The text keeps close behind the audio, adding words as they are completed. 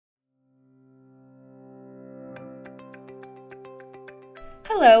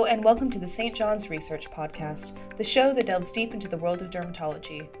Hello, and welcome to the St. John's Research Podcast, the show that delves deep into the world of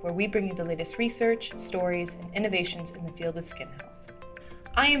dermatology, where we bring you the latest research, stories, and innovations in the field of skin health.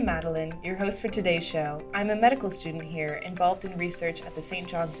 I am Madeline, your host for today's show. I'm a medical student here, involved in research at the St.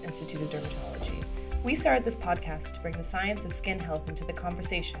 John's Institute of Dermatology. We started this podcast to bring the science of skin health into the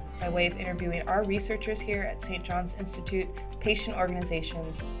conversation by way of interviewing our researchers here at St. John's Institute, patient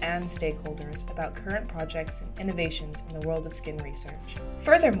organizations, and stakeholders about current projects and innovations in the world of skin research.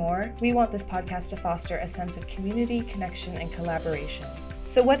 Furthermore, we want this podcast to foster a sense of community, connection, and collaboration.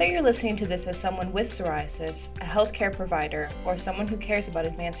 So whether you're listening to this as someone with psoriasis, a healthcare provider, or someone who cares about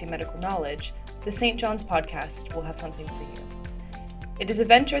advancing medical knowledge, the St. John's podcast will have something for you. It is a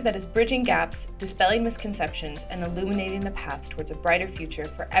venture that is bridging gaps, dispelling misconceptions, and illuminating a path towards a brighter future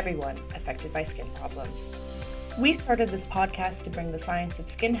for everyone affected by skin problems. We started this podcast to bring the science of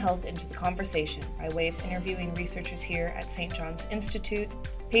skin health into the conversation by way of interviewing researchers here at St. John's Institute,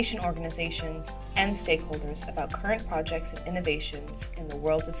 patient organizations, and stakeholders about current projects and innovations in the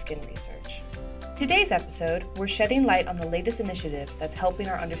world of skin research. Today's episode, we're shedding light on the latest initiative that's helping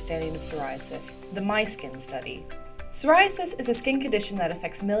our understanding of psoriasis, the mySkin study. Psoriasis is a skin condition that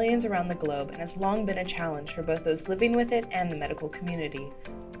affects millions around the globe and has long been a challenge for both those living with it and the medical community.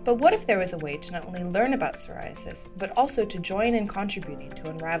 But what if there was a way to not only learn about psoriasis, but also to join in contributing to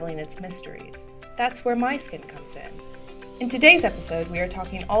unraveling its mysteries? That's where mySkin comes in. In today's episode, we are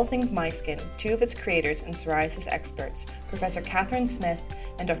talking all things mySkin with two of its creators and psoriasis experts, Professor Catherine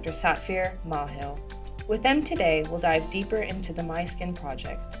Smith and Dr. Satveer Mahil. With them today, we'll dive deeper into the mySkin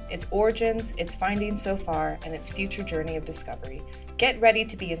project, its origins, its findings so far, and its future journey of discovery. Get ready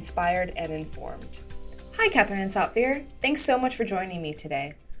to be inspired and informed. Hi, Catherine and Satveer. Thanks so much for joining me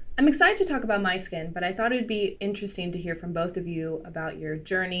today. I'm excited to talk about mySkin, but I thought it would be interesting to hear from both of you about your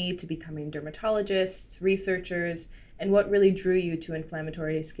journey to becoming dermatologists, researchers, and what really drew you to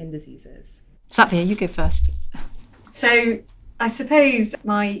inflammatory skin diseases. Satveer, you go first. So I suppose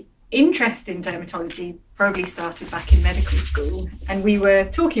my interest in dermatology probably started back in medical school, and we were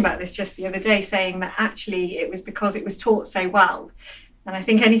talking about this just the other day, saying that actually it was because it was taught so well. And I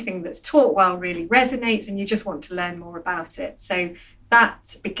think anything that's taught well really resonates and you just want to learn more about it. So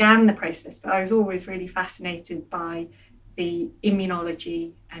that began the process, but I was always really fascinated by the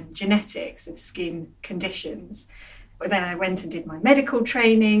immunology and genetics of skin conditions. But then I went and did my medical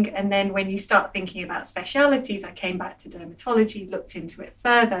training, and then when you start thinking about specialities, I came back to dermatology, looked into it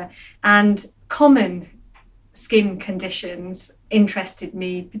further, and common skin conditions interested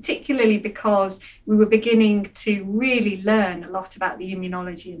me, particularly because we were beginning to really learn a lot about the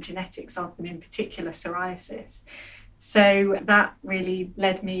immunology and genetics of them, in particular psoriasis. So that really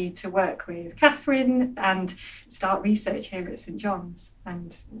led me to work with Catherine and start research here at St. John's,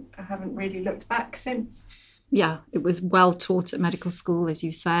 and I haven't really looked back since. Yeah, it was well taught at medical school, as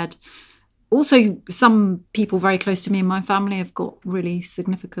you said. Also, some people very close to me in my family have got really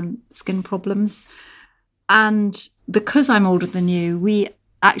significant skin problems. And because I'm older than you, we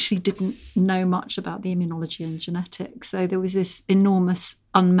actually didn't know much about the immunology and genetics. So there was this enormous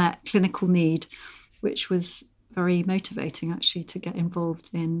unmet clinical need, which was very motivating actually to get involved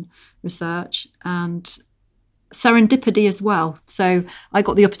in research and serendipity as well. So I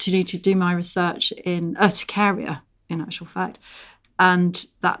got the opportunity to do my research in urticaria, in actual fact. And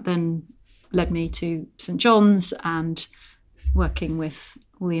that then led me to St. John's and working with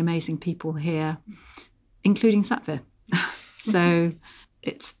all the amazing people here, including Satveer. So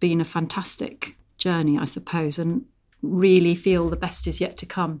it's been a fantastic journey, I suppose, and really feel the best is yet to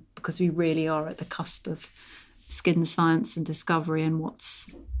come, because we really are at the cusp of skin science and discovery and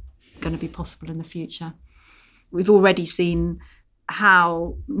what's going to be possible in the future. We've already seen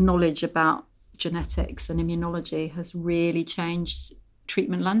how knowledge about genetics and immunology has really changed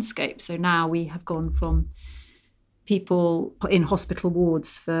treatment landscape. So now we have gone from people in hospital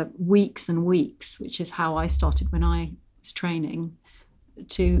wards for weeks and weeks, which is how I started when I was training,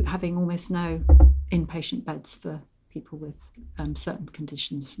 to having almost no inpatient beds for people with certain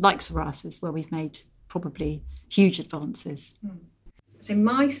conditions like psoriasis, where we've made probably huge advances. So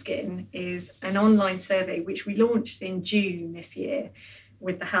mySkin is an online survey which we launched in June this year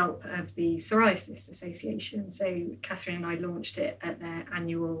with the help of the Psoriasis Association. So Catherine and I launched it at their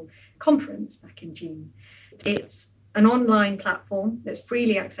annual conference back in June. It's an online platform that's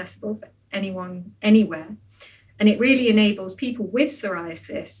freely accessible for anyone, anywhere. And it really enables people with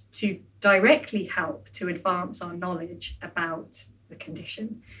psoriasis to directly help to advance our knowledge about the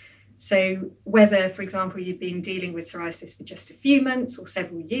condition. So whether, for example, you've been dealing with psoriasis for just a few months or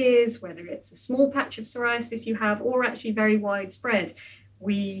several years, whether it's a small patch of psoriasis you have or actually very widespread,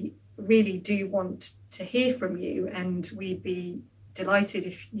 we really do want to hear from you, and we'd be delighted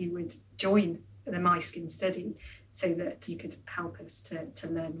if you would join the mySkin study so that you could help us to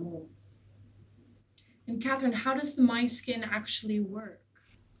learn more. And Catherine, how does the mySkin actually work?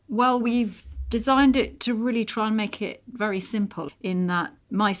 Well, we've designed it to really try and make it very simple in that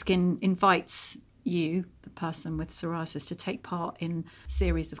mySkin invites you, the person with psoriasis, to take part in a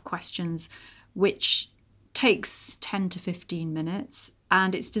series of questions which takes 10 to 15 minutes,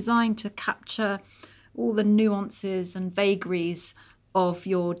 and it's designed to capture all the nuances and vagaries of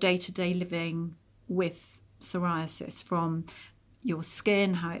your day-to-day living with psoriasis, from your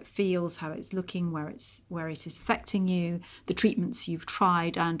skin, how it feels, how it's looking, where it is affecting you, the treatments you've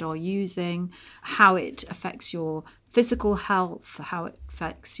tried and are using, how it affects your physical health, how it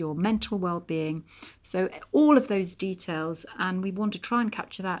affects your mental well-being. So all of those details, and we want to try and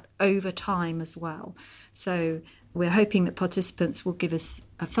capture that over time as well. So we're hoping that participants will give us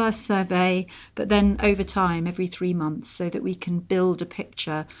a first survey, but then over time, every 3 months, so that we can build a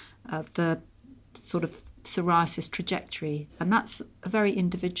picture of the sort of psoriasis trajectory. And that's a very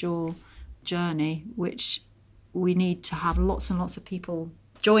individual journey, which we need to have lots and lots of people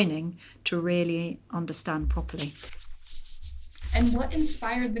joining to really understand properly. And what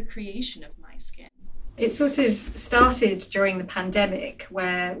inspired the creation of mySkin? It sort of started during the pandemic,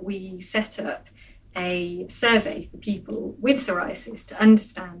 where we set up a survey for people with psoriasis to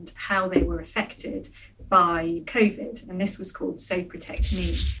understand how they were affected by COVID, and this was called So Protect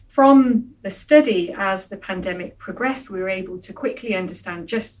Me. From the study, as the pandemic progressed, we were able to quickly understand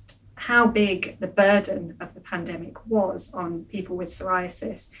just how big the burden of the pandemic was on people with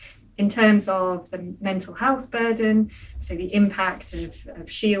psoriasis in terms of the mental health burden, so the impact of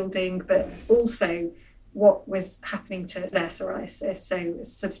shielding, but also what was happening to their psoriasis. So a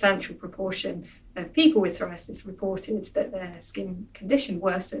substantial proportion of people with psoriasis reported that their skin condition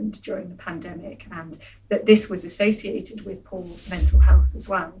worsened during the pandemic, and that this was associated with poor mental health as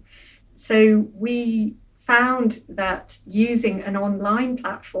well. So we found that using an online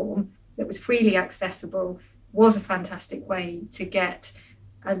platform that was freely accessible was a fantastic way to get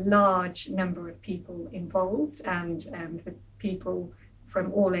a large number of people involved, and for people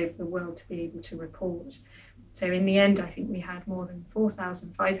from all over the world to be able to report. So in the end, I think we had more than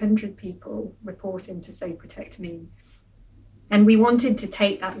 4,500 people report into So Protect Me. And we wanted to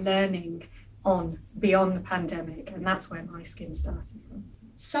take that learning on beyond the pandemic, and that's where mySkin started from.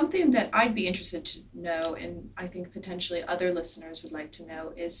 Something that I'd be interested to know, and I think potentially other listeners would like to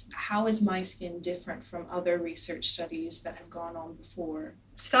know, is how is mySkin different from other research studies that have gone on before?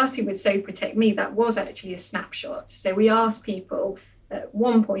 Starting with So Protect Me, that was actually a snapshot. So we asked people at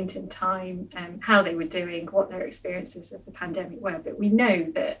one point in time how they were doing, what their experiences of the pandemic were. But we know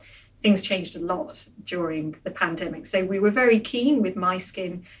that things changed a lot during the pandemic. So we were very keen with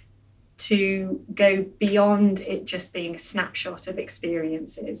mySkin to go beyond it just being a snapshot of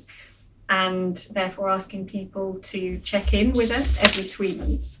experiences, and therefore asking people to check in with us every 3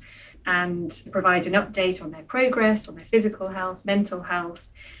 months and provide an update on their progress, on their physical health, mental health,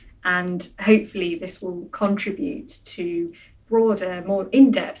 and hopefully this will contribute to broader, more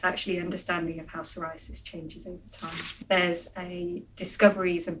in-depth actually understanding of how psoriasis changes over time. There's a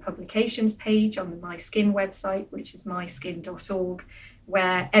discoveries and publications page on the mySkin website, which is myskin.org,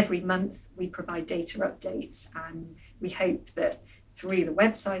 where every month we provide data updates, and we hope that through the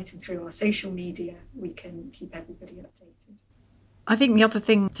website and through our social media we can keep everybody updated. I think the other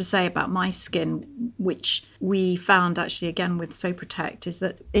thing to say about mySkin, which we found actually again with So Protect, is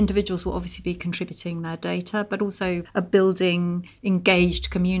that individuals will obviously be contributing their data, but also a building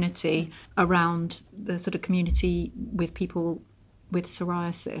engaged community around the sort of community with people with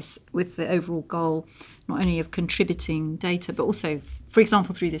psoriasis, with the overall goal not only of contributing data, but also, for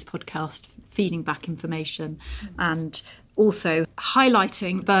example, through this podcast, feeding back information and also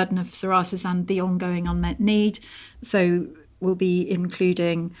highlighting the burden of psoriasis and the ongoing unmet need. So we'll be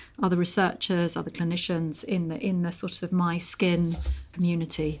including other researchers, other clinicians in the sort of mySkin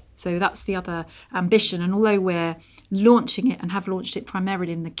community. So that's the other ambition. And although we're launching it and have launched it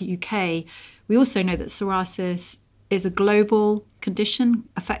primarily in the UK, we also know that psoriasis is a global condition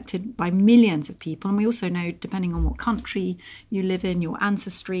affected by millions of people. And we also know, depending on what country you live in, your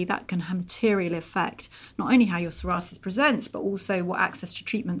ancestry, that can materially affect not only how your psoriasis presents, but also what access to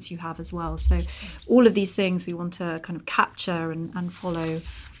treatments you have as well. So all of these things we want to kind of capture and follow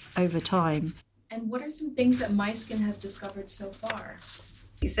over time. And what are some things that mySkin has discovered so far?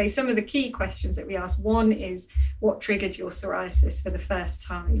 So some of the key questions that we asked, one is, what triggered your psoriasis for the first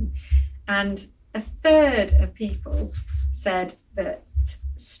time? And a third of people said that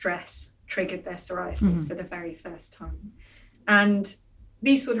stress triggered their psoriasis for the very first time. And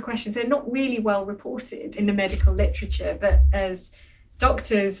these sort of questions, they're not really well reported in the medical literature, but as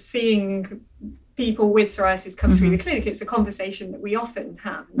doctors seeing people with psoriasis come through the clinic, it's a conversation that we often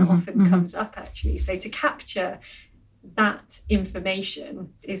have and often comes up actually. So to capture that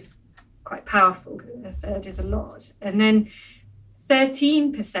information is quite powerful. A third is a lot. And then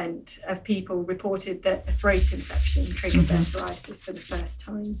 13% of people reported that a throat infection triggered their psoriasis for the first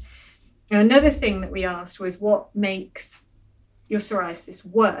time. Now, another thing that we asked was what makes your psoriasis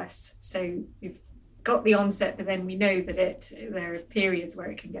worse. So we've got the onset, but then we know that there are periods where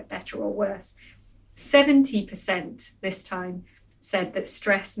it can get better or worse. 70% this time said that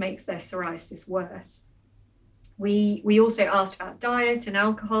stress makes their psoriasis worse. We also asked about diet and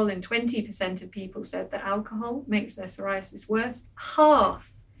alcohol, and 20% of people said that alcohol makes their psoriasis worse.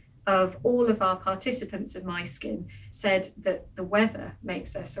 Half of all of our participants in mySkin said that the weather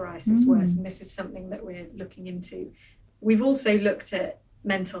makes their psoriasis worse, and this is something that we're looking into. We've also looked at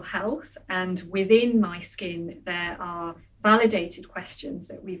mental health, and within mySkin there are validated questions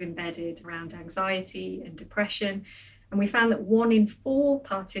that we've embedded around anxiety and depression, and we found that 1 in 4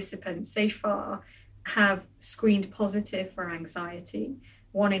 participants so far have screened positive for anxiety.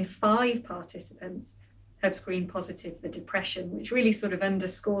 1 in 5 participants have screened positive for depression, which really sort of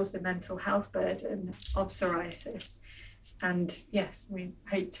underscores the mental health burden of psoriasis. And yes, we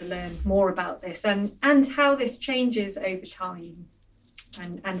hope to learn more about this and how this changes over time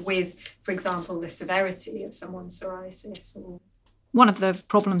and with, for example, the severity of someone's psoriasis. One of the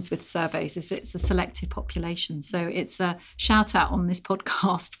problems with surveys is it's a selected population. So it's a shout out on this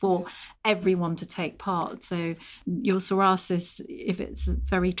podcast for everyone to take part. So your psoriasis, if it's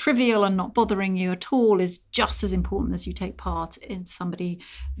very trivial and not bothering you at all, is just as important as you take part in somebody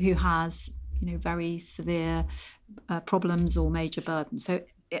who has, very severe problems or major burdens. So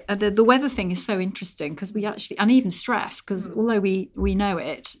the weather thing is so interesting because we actually, and even stress, because although we know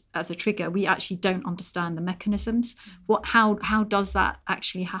it as a trigger, we actually don't understand the mechanisms. How does that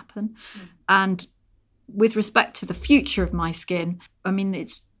actually happen? And with respect to the future of mySkin, I mean,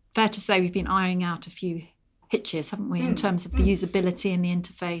 it's fair to say we've been ironing out a few hitches, haven't we, in terms of the usability and the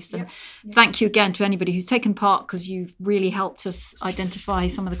interface. And thank you again to anybody who's taken part, because you've really helped us identify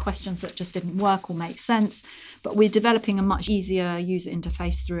some of the questions that just didn't work or make sense. But we're developing a much easier user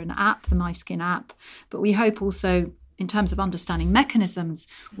interface through an app, the mySkin app. But we hope also, in terms of understanding mechanisms,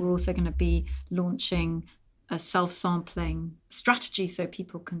 we're also going to be launching a self-sampling strategy so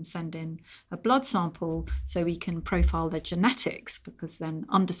people can send in a blood sample so we can profile their genetics, because then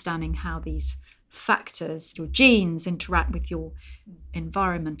understanding how these factors, your genes, interact with your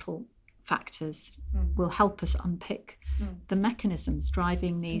environmental factors will help us unpick the mechanisms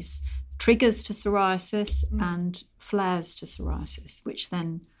driving these triggers to psoriasis and flares to psoriasis, which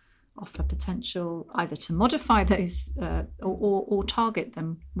then offer potential either to modify those or target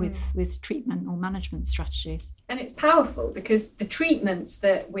them with treatment or management strategies. And it's powerful because the treatments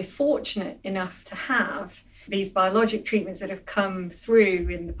that we're fortunate enough to have, these biologic treatments that have come through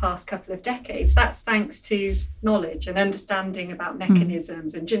in the past couple of decades, that's thanks to knowledge and understanding about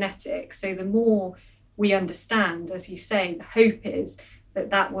mechanisms and genetics. So the more we understand, as you say, the hope is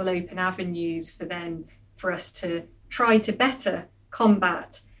that will open avenues for us to try to better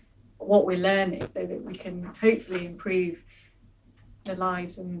combat what we're learning, so that we can hopefully improve the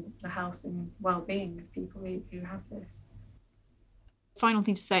lives and the health and well-being of people who have this. Final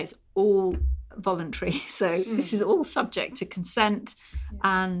thing to say, it's all voluntary. So this is all subject to consent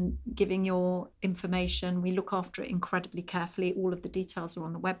and giving your information. We look after it incredibly carefully. All of the details are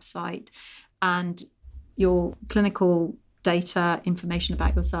on the website, and your clinical data, information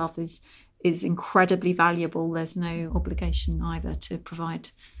about yourself is incredibly valuable. There's no obligation either to provide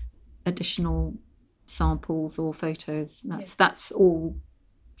additional samples or photos. That's all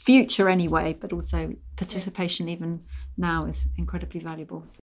future anyway, but also participation even now is incredibly valuable.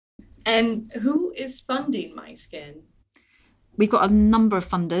 And who is funding mySkin? We've got a number of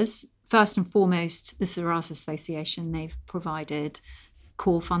funders. First and foremost, the Psoriasis Association. They've provided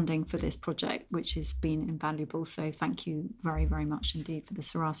core funding for this project, which has been invaluable. So thank you very, very much indeed for the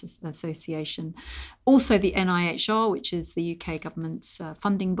Psoriasis Association. Also the NIHR, which is the UK government's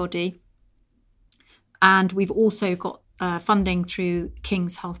funding body. And we've also got funding through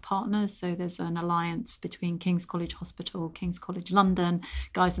King's Health Partners. So there's an alliance between King's College Hospital, King's College London,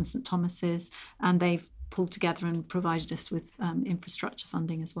 Guy's and St Thomas's, and they've pulled together and provided us with infrastructure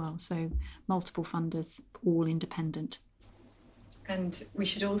funding as well. So multiple funders, all independent. And we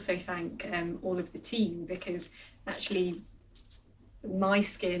should also thank all of the team, because actually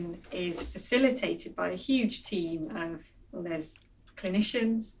mySkin is facilitated by a huge team of, there's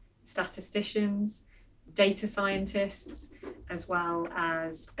clinicians, statisticians, data scientists, as well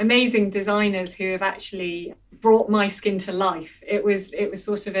as amazing designers who have actually brought mySkin to life. It was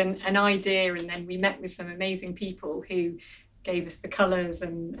sort of an idea, and then we met with some amazing people who gave us the colours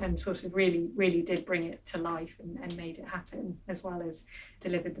and sort of really did bring it to life and made it happen, as well as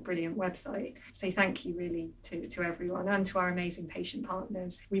delivered the brilliant website. So thank you really to everyone and to our amazing patient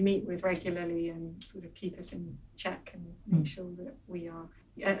partners we meet with regularly and sort of keep us in check and make sure that we are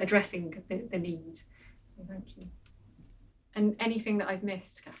addressing the need. So thank you. And anything that I've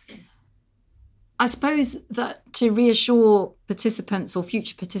missed, Catherine? I suppose that to reassure participants or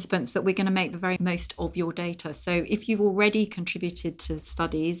future participants that we're going to make the very most of your data. So if you've already contributed to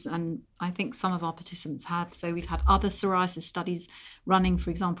studies, and I think some of our participants have, so we've had other psoriasis studies running, for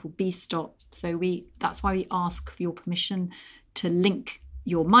example, BSTOP. So that's why we ask for your permission to link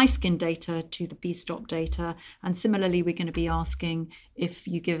your mySkin data to the BSTOP data. And similarly, we're going to be asking if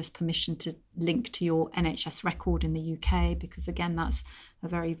you give us permission to link to your NHS record in the UK, because again, that's a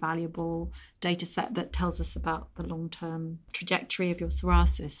very valuable data set that tells us about the long-term trajectory of your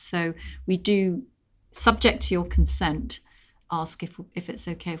psoriasis. So we do, subject to your consent, ask if it's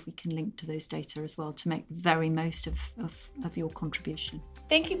okay if we can link to those data as well to make the very most of your contribution.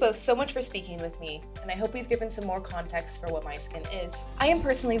 Thank you both so much for speaking with me, and I hope we've given some more context for what mySkin is. I am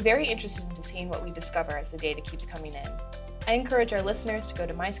personally very interested into seeing what we discover as the data keeps coming in. I encourage our listeners to go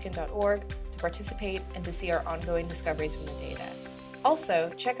to myskin.org to participate and to see our ongoing discoveries from the data. Also,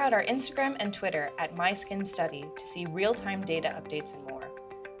 check out our Instagram and Twitter at mySkinStudy to see real-time data updates and more.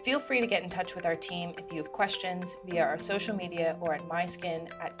 Feel free to get in touch with our team if you have questions via our social media or at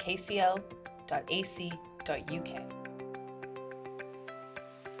myskin@kcl.ac.uk.